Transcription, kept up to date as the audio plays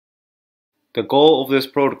The goal of this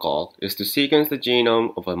protocol is to sequence the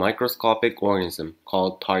genome of a microscopic organism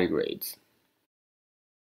called tardigrades.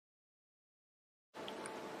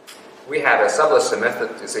 We have established a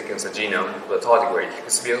method to sequence the genome of the tardigrade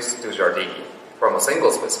Hypsipyos dujardini from a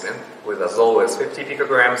single specimen with as low as 50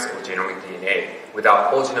 picograms of genomic DNA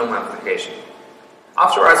without whole genome amplification.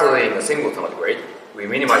 After isolating a single tardigrade, we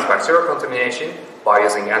minimize bacterial contamination by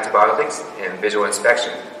using antibiotics and visual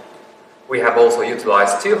inspection. We have also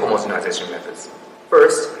utilized two homogenization methods.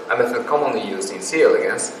 First, a method commonly used in C.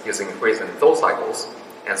 elegans using freeze and thaw cycles,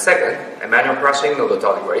 and second, a manual crushing of the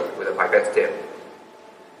tardigrade with a pipette tip.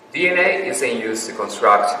 DNA is then used to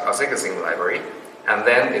construct a sequencing library, and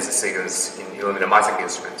then is sequenced in illuminomizing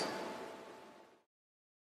instrument.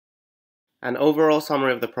 An overall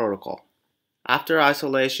summary of the protocol. After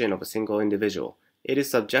isolation of a single individual, it is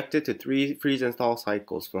subjected to 3 freeze and thaw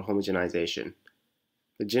cycles for homogenization.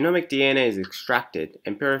 The genomic DNA is extracted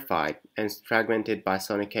and purified and fragmented by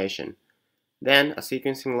sonication. Then, a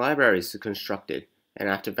sequencing library is constructed, and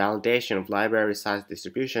after validation of library size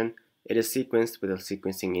distribution, it is sequenced with a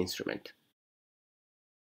sequencing instrument.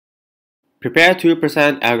 Prepare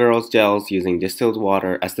 2% agarose gels using distilled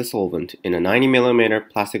water as the solvent in a 90 mm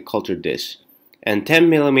plastic culture dish, and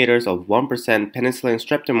 10 mm of 1% penicillin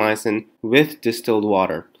streptomycin with distilled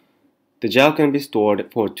water. The gel can be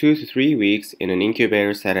stored for 2 to 3 weeks in an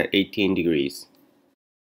incubator set at 18 degrees.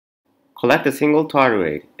 Collect a single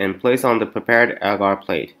tardigrade and place on the prepared agar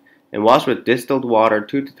plate, and wash with distilled water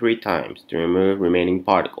 2 to 3 times to remove remaining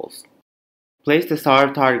particles. Place the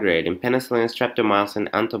starved tardigrade in penicillin streptomycin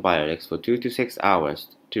antibiotics for 2 to 6 hours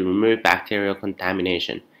to remove bacterial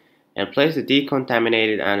contamination, and place the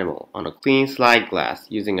decontaminated animal on a clean slide glass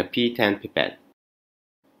using a P10 pipette.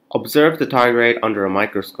 Observe the tardigrade under a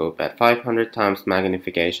microscope at 500 times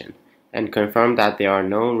magnification, and confirm that there are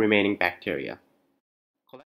no remaining bacteria.